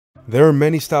There are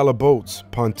many style of boats: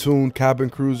 pontoon, cabin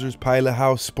cruisers, pilot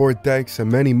house, sport decks,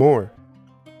 and many more.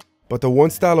 But the one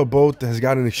style of boat that has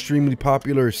gotten extremely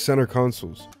popular is center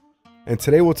consoles. And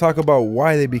today we'll talk about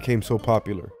why they became so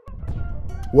popular.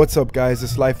 What's up guys,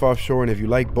 it's Life Offshore, and if you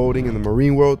like boating in the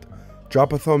marine world,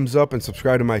 drop a thumbs up and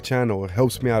subscribe to my channel, it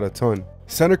helps me out a ton.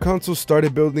 Center consoles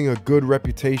started building a good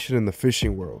reputation in the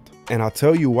fishing world, and I'll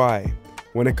tell you why.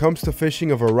 When it comes to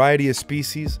fishing a variety of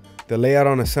species, the layout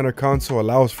on a center console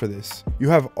allows for this. You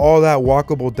have all that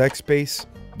walkable deck space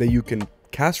that you can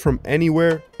cast from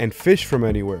anywhere and fish from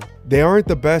anywhere. They aren't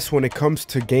the best when it comes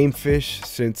to game fish,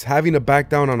 since having to back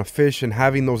down on a fish and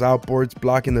having those outboards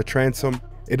blocking the transom,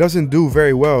 it doesn't do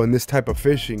very well in this type of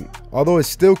fishing, although it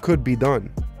still could be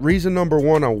done. Reason number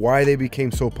one on why they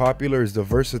became so popular is the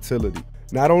versatility.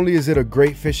 Not only is it a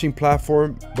great fishing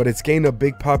platform, but it's gained a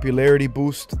big popularity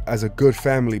boost as a good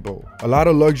family boat. A lot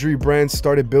of luxury brands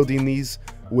started building these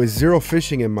with zero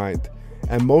fishing in mind,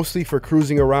 and mostly for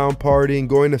cruising around, partying,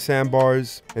 going to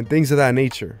sandbars, and things of that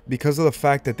nature, because of the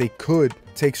fact that they could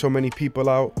take so many people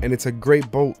out, and it's a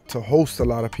great boat to host a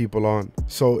lot of people on.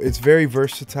 So it's very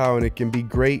versatile, and it can be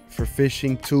great for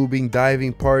fishing, tubing,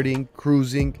 diving, partying,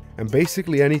 cruising, and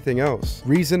basically anything else.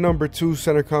 Reason number two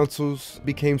center consoles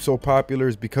became so popular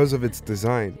is because of its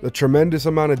design. The tremendous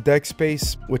amount of deck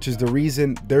space, which is the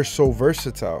reason they're so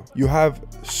versatile. You have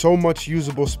so much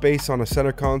usable space on a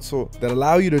center console that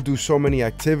allow you to do so many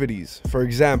activities. For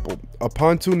example, a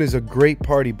pontoon is a great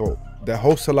party boat that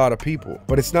hosts a lot of people,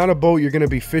 but it's not a boat you're going to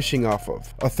be fishing off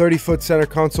of. A 30-foot center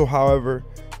console, however,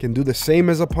 can do the same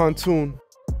as a pontoon,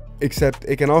 except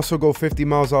it can also go 50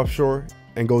 miles offshore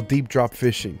and go deep drop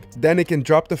fishing. Then it can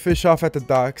drop the fish off at the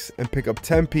docks and pick up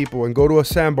 10 people and go to a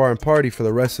sandbar and party for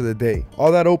the rest of the day.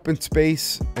 All that open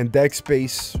space and deck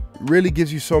space really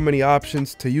gives you so many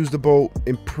options to use the boat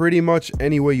in pretty much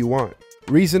any way you want.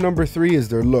 Reason number three is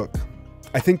their look.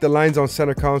 I think the lines on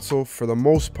center console for the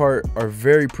most part are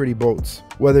very pretty boats.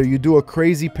 Whether you do a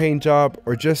crazy paint job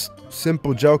or just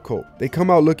simple gel coat, they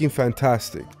come out looking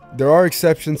fantastic. There are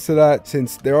exceptions to that,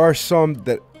 since there are some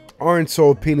that aren't so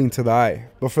appealing to the eye,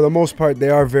 but for the most part they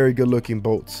are very good looking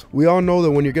boats. We all know that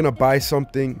when you're gonna buy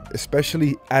something,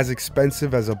 especially as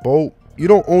expensive as a boat, you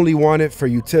don't only want it for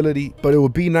utility, but it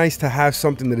would be nice to have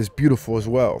something that is beautiful as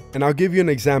well. And I'll give you an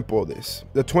example of this.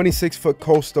 The 26-foot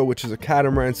Costa, which is a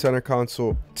catamaran center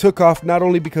console, took off not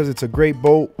only because it's a great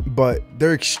boat, but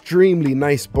they're extremely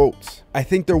nice boats. I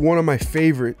think they're one of my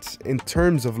favorites in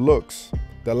terms of looks.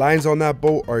 The lines on that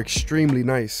boat are extremely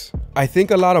nice. I think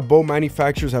a lot of boat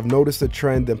manufacturers have noticed the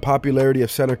trend and popularity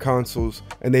of center consoles,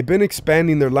 and they've been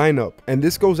expanding their lineup. And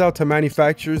this goes out to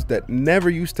manufacturers that never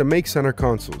used to make center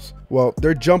consoles. Well,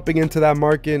 they're jumping into that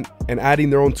market and adding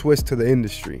their own twist to the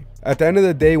industry. At the end of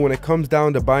the day, when it comes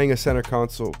down to buying a center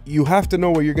console, you have to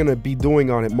know what you're going to be doing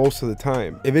on it most of the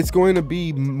time. If it's going to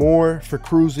be more for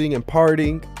cruising and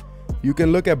partying, you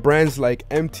can look at brands like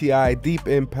MTI, Deep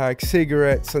Impact,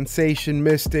 Cigarette, Sunsation,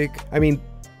 Mystic. I mean,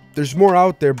 there's more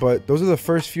out there, but those are the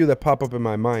first few that pop up in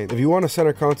my mind. If you want a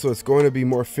center console, it's going to be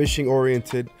more fishing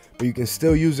oriented, but you can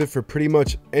still use it for pretty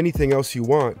much anything else you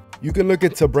want. You can look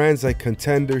into brands like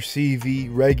Contender, CV,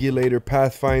 Regulator,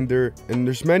 Pathfinder, and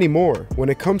there's many more. When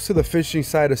it comes to the fishing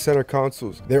side of center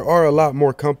consoles, there are a lot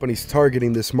more companies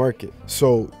targeting this market.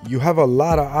 So you have a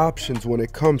lot of options when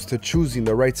it comes to choosing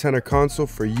the right center console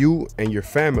for you and your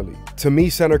family. To me,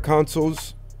 center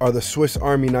consoles are the Swiss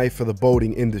Army knife for the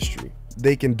boating industry.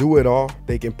 They can do it all.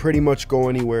 They can pretty much go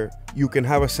anywhere. You can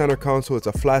have a center console, it's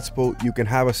a flats boat. You can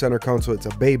have a center console, it's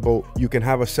a bay boat. You can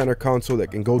have a center console that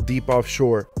can go deep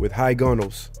offshore with high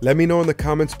gunnels. Let me know in the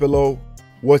comments below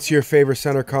what's your favorite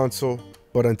center console.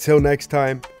 But until next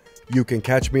time, you can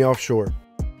catch me offshore.